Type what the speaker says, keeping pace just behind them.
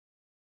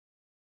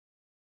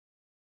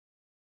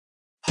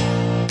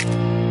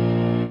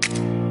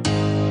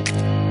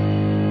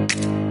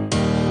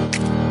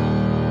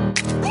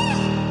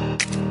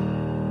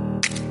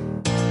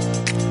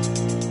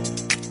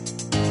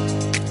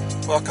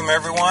Welcome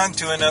everyone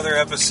to another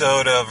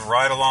episode of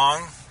Ride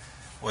Along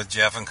with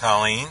Jeff and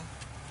Colleen.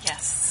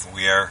 Yes.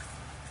 We are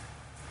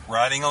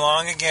riding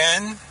along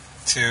again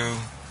to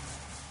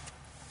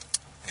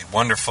a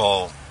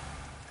wonderful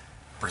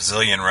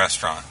Brazilian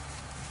restaurant.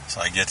 So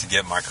I get to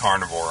get my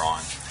carnivore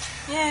on.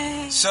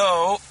 Yay.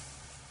 So,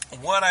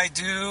 what I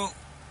do,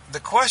 the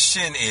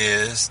question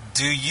is,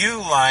 do you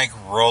like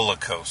roller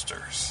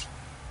coasters?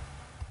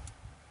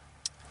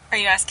 Are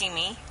you asking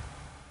me?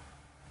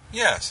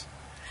 Yes.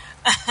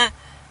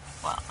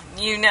 Well,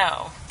 you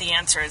know the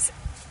answer is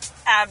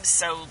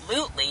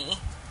absolutely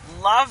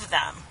love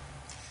them.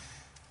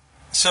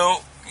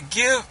 So,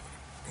 give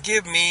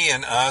me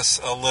and us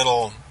a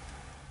little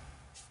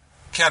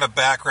kind of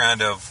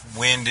background of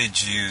when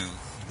did you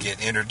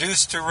get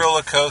introduced to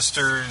roller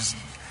coasters?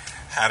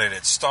 How did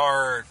it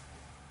start?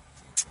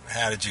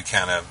 How did you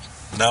kind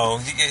of know?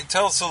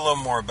 Tell us a little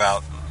more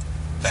about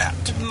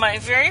that. My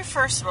very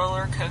first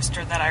roller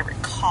coaster that I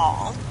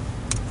recall,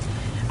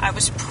 I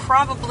was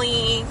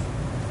probably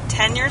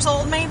 10 years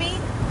old maybe,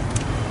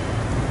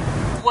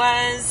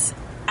 was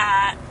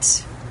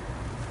at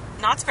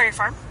Knott's Berry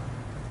Farm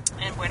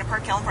in Buena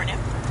Park, California.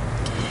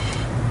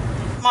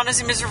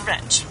 Montezuma's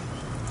Revenge.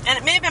 And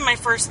it may have been my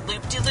first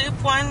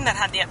loop-de-loop one that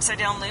had the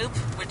upside-down loop,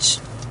 which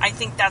I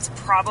think that's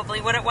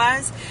probably what it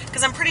was.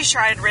 Because I'm pretty sure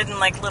I had ridden,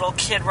 like, little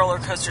kid roller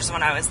coasters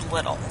when I was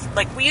little.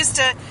 Like, we used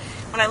to,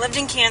 when I lived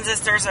in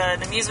Kansas, there's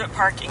an amusement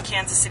park in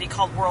Kansas City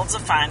called Worlds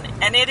of Fun.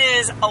 And it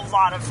is a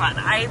lot of fun.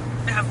 I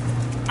have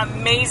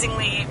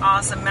amazingly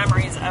awesome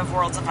memories of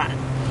Worlds of Fun.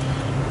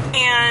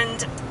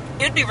 And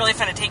it would be really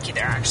fun to take you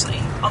there, actually.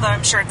 Although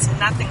I'm sure it's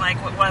nothing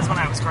like what it was when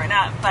I was growing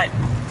up. But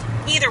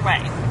either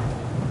way,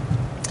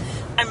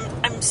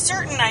 I'm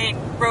certain I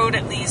rode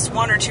at least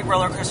one or two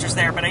roller coasters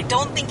there, but I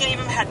don't think any of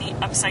them had any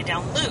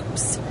upside-down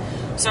loops.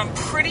 So I'm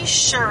pretty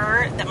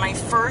sure that my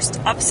first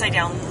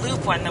upside-down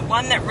loop one, the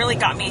one that really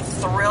got me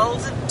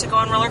thrilled to go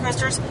on roller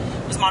coasters,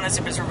 was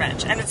Montezuma's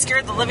Revenge. And it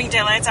scared the living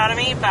daylights out of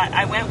me, but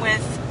I went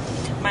with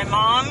my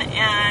mom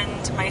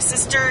and my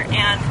sister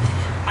and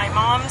my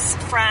mom's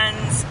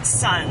friend's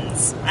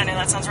sons. I know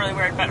that sounds really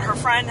weird, but her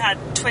friend had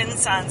twin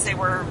sons.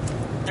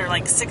 They're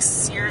like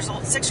 6 or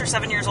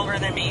 7 years older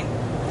than me.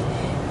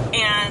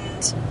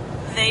 And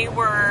they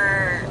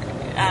were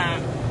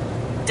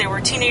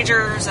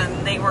teenagers,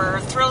 and they were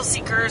thrill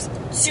seekers,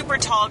 super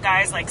tall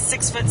guys, like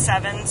 6'7",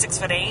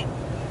 6'8",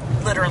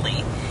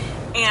 literally.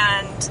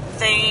 And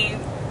they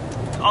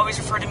always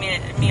referred to me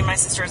and my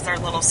sister as their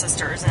little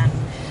sisters. And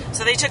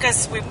so they took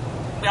us. We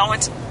all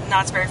went to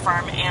Knott's Berry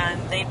Farm,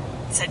 and they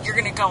said, "You're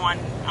going to go on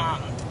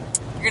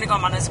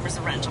Montezuma's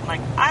Revenge." I'm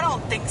like, "I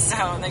don't think so."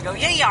 And they go,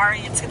 "Yeah, you are.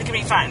 It's going to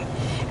be fun."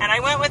 And I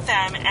went with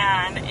them,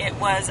 and it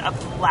was a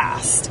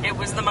blast. It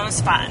was the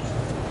most fun.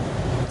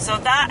 So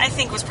that, I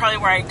think, was probably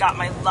where I got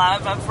my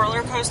love of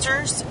roller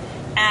coasters.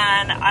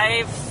 And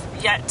I've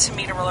yet to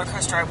meet a roller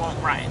coaster I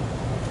won't ride.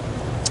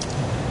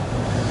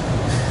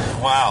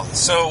 Wow.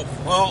 So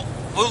we'll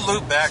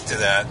loop back to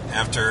that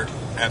after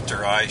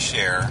I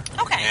share.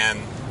 Okay. And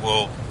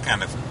we'll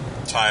kind of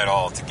tie it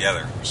all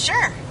together.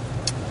 Sure.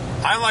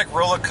 I like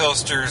roller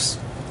coasters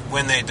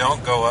when they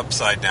don't go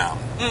upside down.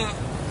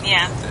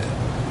 Yeah.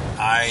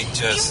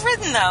 You've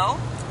ridden, though.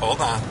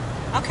 Hold on.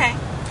 Okay.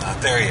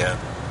 Not there yet.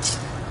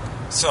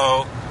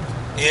 So,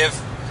 if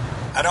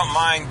I don't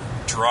mind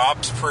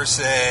drops per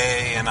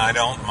se, and I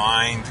don't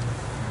mind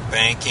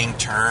banking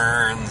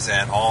turns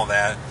and all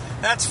that,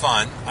 that's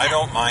fun. Yeah. I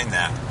don't mind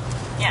that.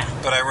 Yeah.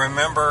 But I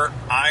remember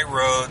I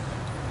rode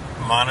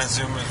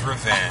Montezuma's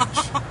Revenge,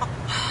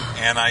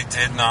 and I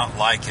did not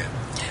like it.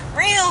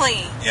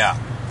 Really? Yeah.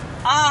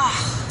 Ah.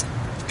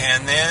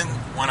 And then,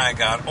 when I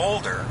got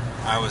older,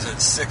 I was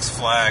at Six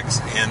Flags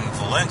in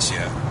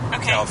Valencia,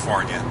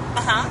 California.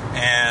 Uh-huh.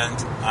 And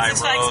I Six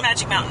Flags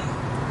Magic Mountain.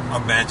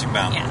 Magic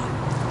Mountain.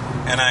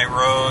 Yeah. And I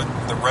rode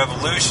the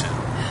Revolution.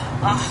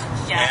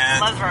 Oh, yeah.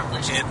 And love the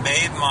Revolution. It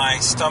made my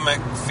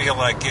stomach feel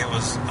like it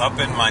was up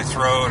in my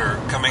throat or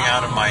coming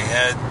out of my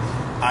head.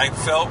 I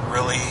felt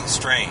really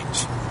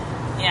strange.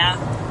 Yeah.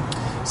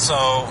 So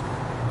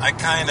I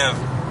kind of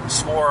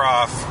swore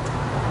off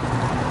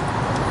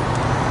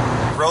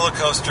roller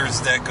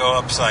coasters that go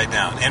upside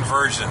down.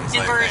 Inversions.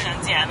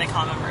 Inversions, yeah, they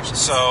call them inversions.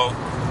 So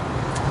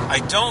I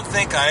don't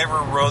think I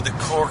ever rode the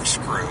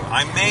corkscrew.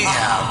 I may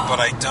have, but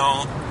I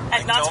don't.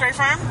 At Knott's Berry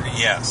Farm?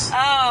 Yes.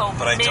 Oh,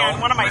 but I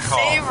don't one of my recall.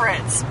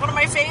 favorites. One of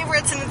my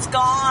favorites, and it's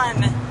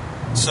gone.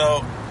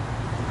 So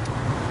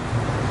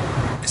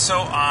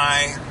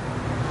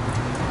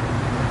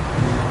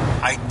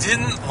I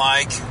didn't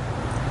like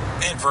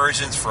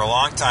inversions for a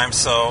long time,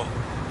 so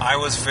I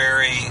was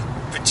very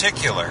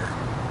particular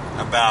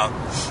about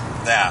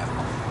that.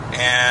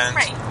 And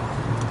right.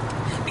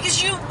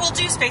 Because you will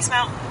do Space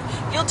Mountain.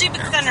 You'll do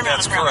Thunder Mountain.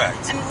 That's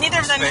correct. And neither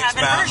of them Space have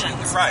Mountain,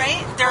 inversions,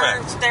 right?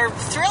 They're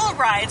thrill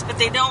rides, but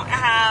they don't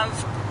have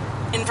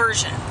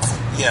inversions.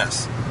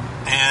 Yes.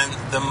 And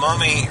the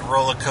Mummy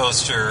roller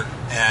coaster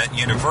at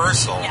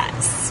Universal,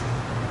 yes,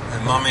 the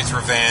Mummy's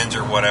Revenge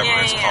or whatever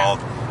it's called,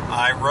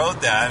 I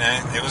rode that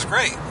and it was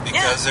great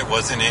because it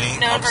wasn't any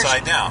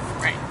upside down.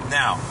 Right.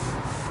 Now,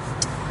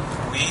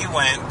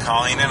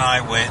 Colleen and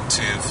I went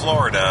to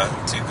Florida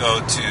to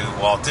go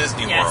to Walt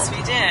Disney World. Yes, we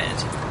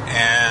did.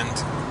 And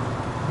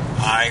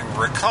I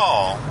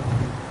recall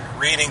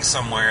reading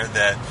somewhere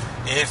that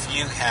if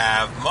you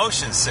have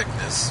motion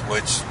sickness,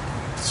 which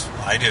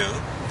I do,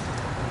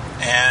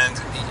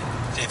 and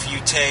if you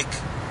take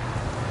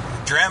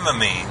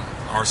Dramamine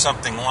or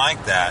something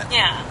like that,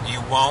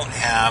 you won't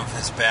have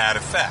as bad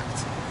effect.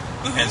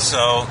 Mm-hmm. And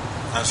so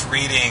I was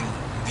reading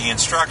the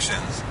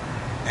instructions,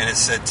 and it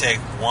said take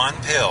one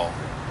pill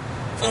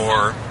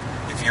for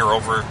if you're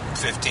over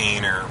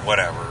 15 or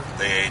whatever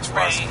the age was.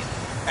 Right.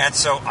 And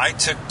so I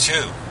took 2.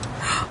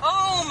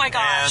 Oh my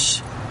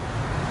gosh. And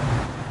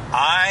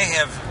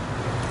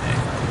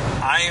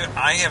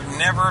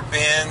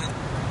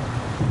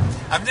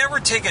I've never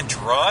taken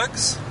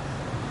drugs,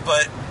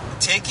 but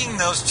taking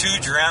those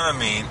 2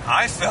 Dramamine,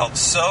 I felt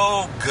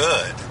so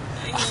good.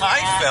 Yeah.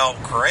 I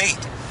felt great.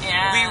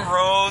 Yeah. We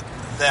rode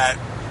that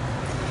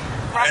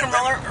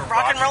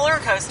rock and roller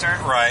coaster.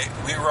 Right.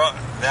 We rode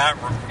that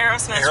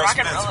Aerosmith's Rock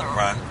and Roller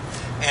run,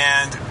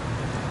 and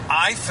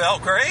I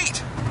felt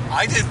great.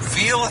 I didn't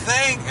feel a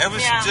thing. It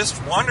was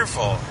just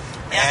wonderful.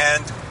 Yeah.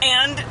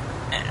 And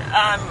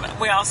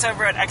we also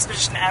rode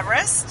Expedition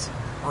Everest.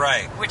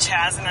 Right. Which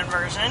has an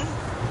inversion,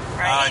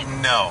 right?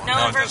 No,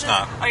 no it does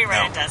not. Oh, you're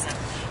right, it doesn't.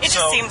 It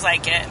just seems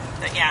like it,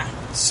 but yeah.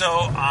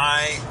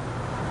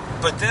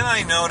 But then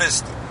I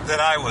noticed that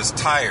I was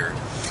tired.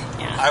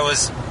 Yeah. I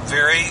was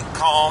very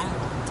calm,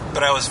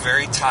 but I was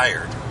very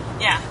tired.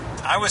 Yeah.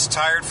 I was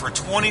tired for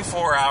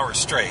 24 hours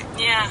straight.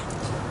 Yeah.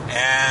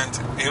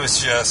 And it was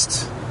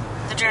just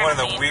one of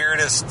the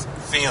weirdest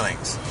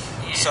feelings.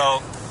 Yeah.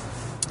 So,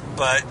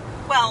 but...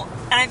 Well,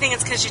 and I think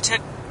it's because you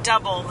took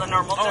double the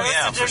normal dose. Oh,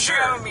 yeah, of for sure.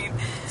 Dramamine.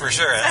 For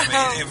sure.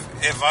 I mean,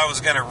 if I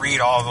was going to read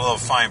all the little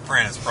fine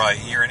print, it's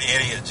probably, you're an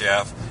idiot,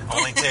 Jeff.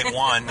 Only take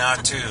 1,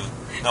 not 2.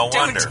 No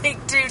wonder. Don't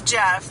take 2,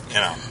 Jeff. You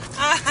know.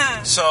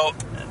 So,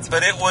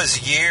 but it was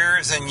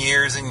years and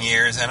years and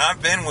years, and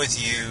I've been with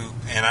you,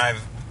 and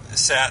I've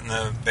sat in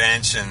the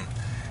bench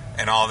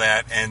and all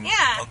that, and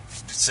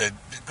said,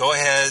 go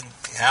ahead,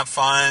 have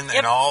fun,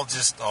 and I'll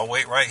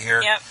wait right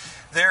here. Yep.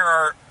 There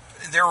are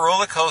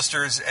roller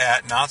coasters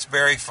at Knott's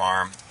Berry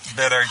Farm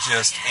that are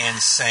just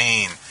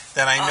insane,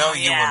 that I know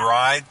you would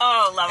ride.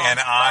 Oh, love them.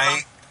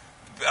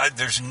 And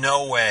there's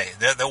no way.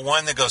 The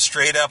one that goes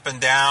straight up and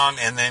down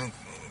and then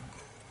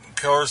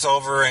goes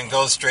over and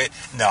goes straight.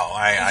 No,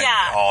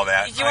 all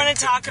that. You want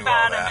to talk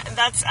about them?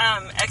 That's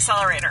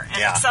Accelerator.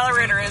 And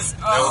Accelerator is,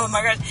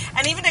 my God.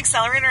 And even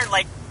Accelerator,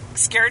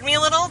 scared me a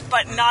little,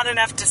 but not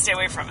enough to stay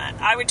away from it.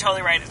 I would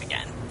totally ride it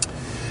again.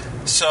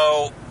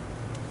 So,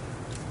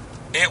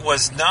 it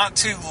was not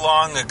too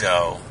long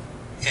ago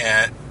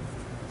at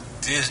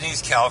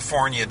Disney's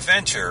California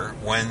Adventure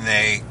when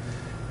they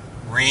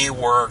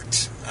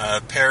reworked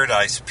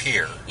Paradise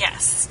Pier.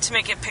 Yes, to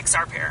make it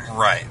Pixar Pier.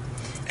 Right.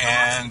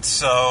 And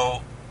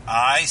so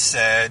I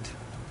said,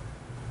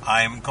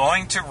 I'm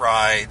going to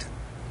ride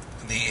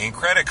the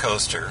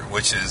Incredicoaster,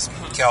 which is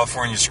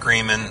California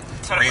Screamin'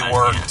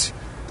 reworked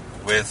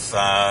with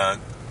the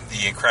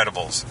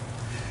Incredibles.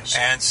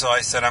 Sure. And so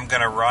I said, I'm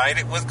going to ride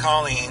it with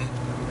Colleen.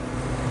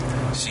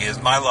 She is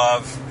my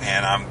love,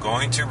 and I'm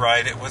going to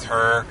ride it with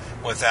her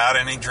without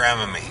any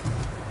Dramamine.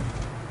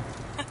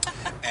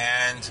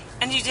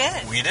 And you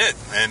did. We did,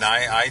 and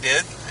I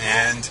did,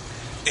 and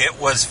it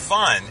was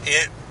fun.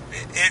 It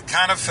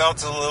kind of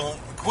felt a little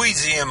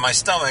queasy in my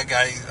stomach.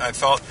 I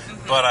felt,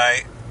 but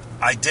I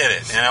did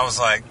it, and I was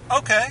like,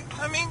 okay.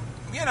 I mean,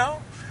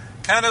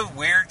 kind of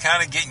weird,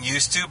 kind of getting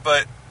used to,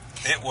 but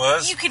it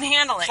was. You can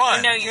handle it.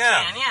 Fun. You know you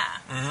can. Yeah.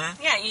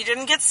 Mm-hmm. Yeah. You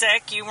didn't get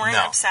sick. You weren't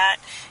upset.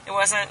 It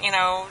wasn't.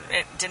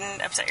 It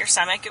didn't upset your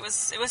stomach. It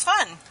was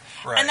fun.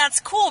 Right. And that's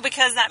cool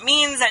because that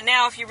means that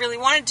now, if you really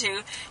wanted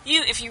to,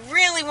 if you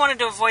really wanted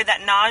to avoid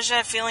that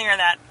nausea feeling or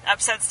that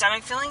upset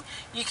stomach feeling,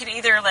 you could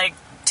either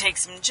take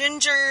some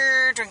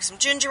ginger, drink some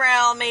ginger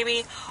ale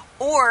maybe,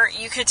 or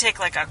you could take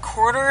a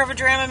quarter of a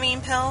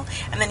Dramamine pill,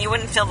 and then you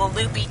wouldn't feel the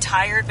loopy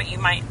tired, but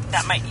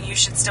you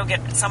should still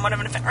get somewhat of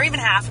an effect, or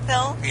even half a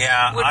pill.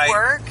 Yeah, would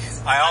work.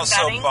 I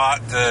also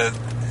bought the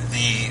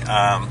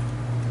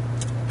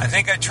I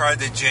think I tried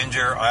the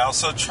ginger. I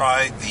also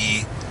tried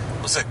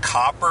was it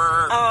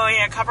copper? Oh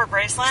yeah, copper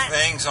bracelet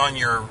things on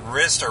your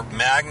wrist or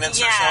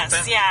magnets or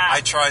something. Yeah,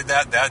 I tried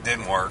that. That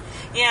didn't work.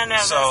 Yeah, no,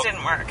 those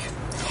didn't work.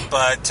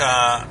 But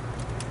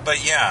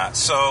yeah,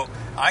 so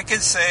I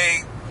could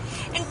say,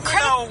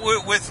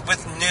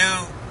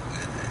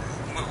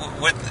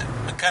 with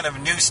kind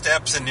of new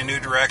steps in a new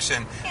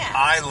direction,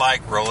 I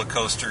like roller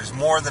coasters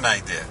more than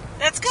I did.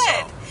 That's good.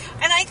 So.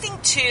 And I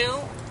think too,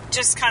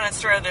 just kind of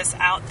throw this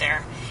out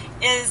there,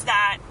 is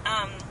that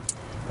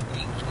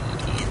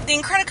the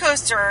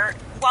Incredicoaster,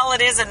 while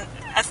it is a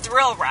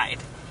thrill ride,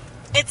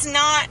 it's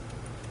not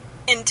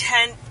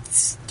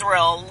intense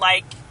thrill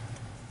like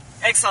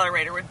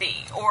Accelerator would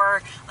be,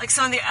 or like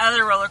some of the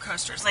other roller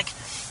coasters,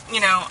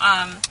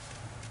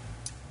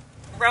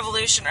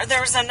 Revolution, or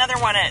there was another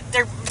one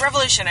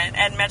Revolution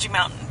at Magic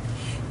Mountain.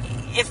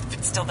 If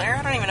it's still there,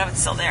 I don't even know if it's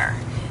still there.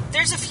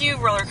 there's a few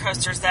roller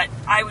coasters that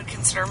I would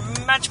consider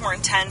much more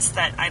intense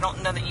that I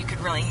don't know that you could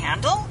really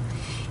handle.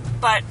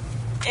 But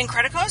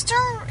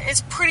Incredicoaster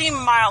is pretty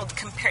mild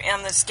compared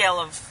on the scale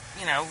of,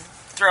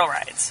 thrill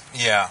rides.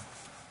 Yeah.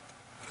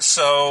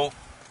 So,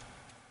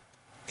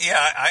 yeah,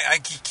 I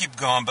keep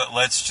going, but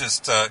let's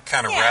just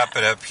kind of wrap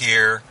it up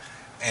here.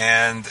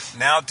 And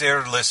now,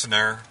 dear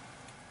listener,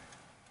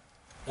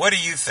 what do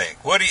you think?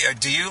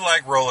 Do you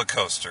like roller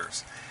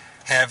coasters?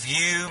 Have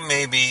you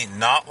maybe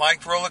not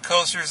liked roller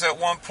coasters at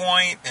one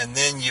point, and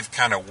then you've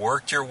kind of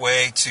worked your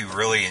way to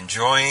really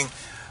enjoying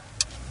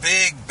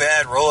big,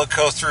 bad roller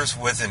coasters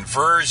with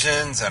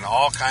inversions and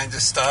all kinds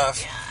of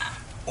stuff?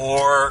 Yeah.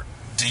 Or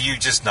do you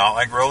just not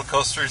like roller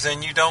coasters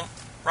and you don't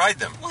ride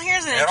them? Well,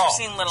 here's an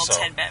interesting little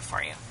tidbit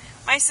for you.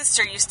 My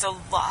sister used to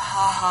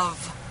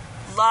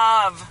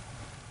love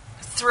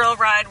thrill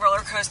ride roller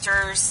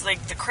coasters.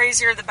 Like, the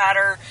crazier the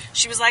better.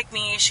 She was like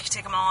me. She could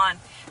take them all on.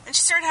 Then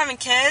she started having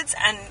kids,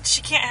 and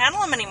she can't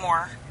handle them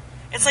anymore.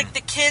 It's like the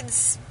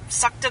kids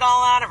sucked it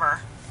all out of her.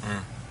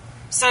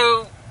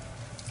 So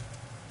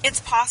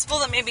it's possible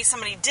that maybe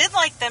somebody did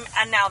like them,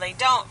 and now they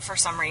don't for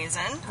some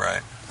reason.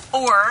 Right.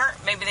 Or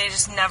maybe they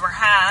just never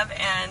have,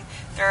 and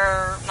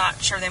they're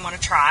not sure they want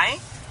to try.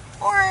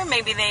 Or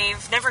maybe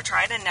they've never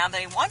tried, and now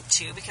they want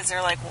to, because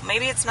they're like, well,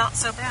 maybe it's not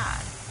so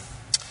bad.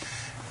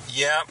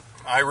 Yeah,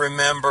 I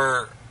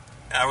remember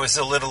I was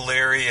a little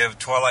leery of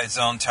Twilight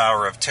Zone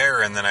Tower of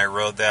Terror, and then I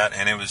rode that,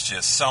 and it was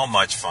just so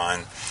much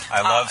fun.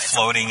 I love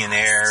floating in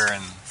air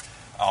and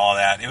all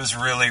that. It was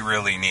really,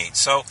 really neat.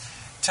 So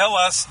tell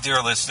us,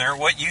 dear listener,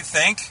 what you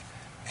think,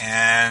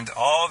 and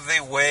all of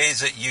the ways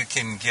that you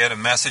can get a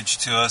message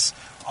to us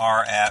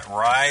are at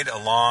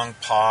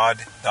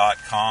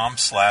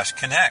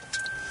ridealongpod.com/connect.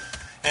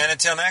 And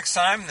until next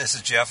time, this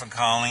is Jeff and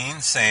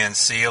Colleen saying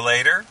see you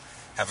later.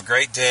 Have a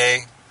great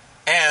day,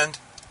 and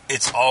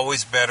it's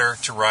always better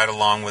to ride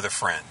along with a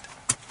friend.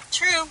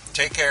 True.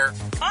 Take care.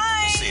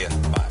 Bye. See ya.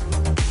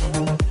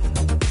 Bye.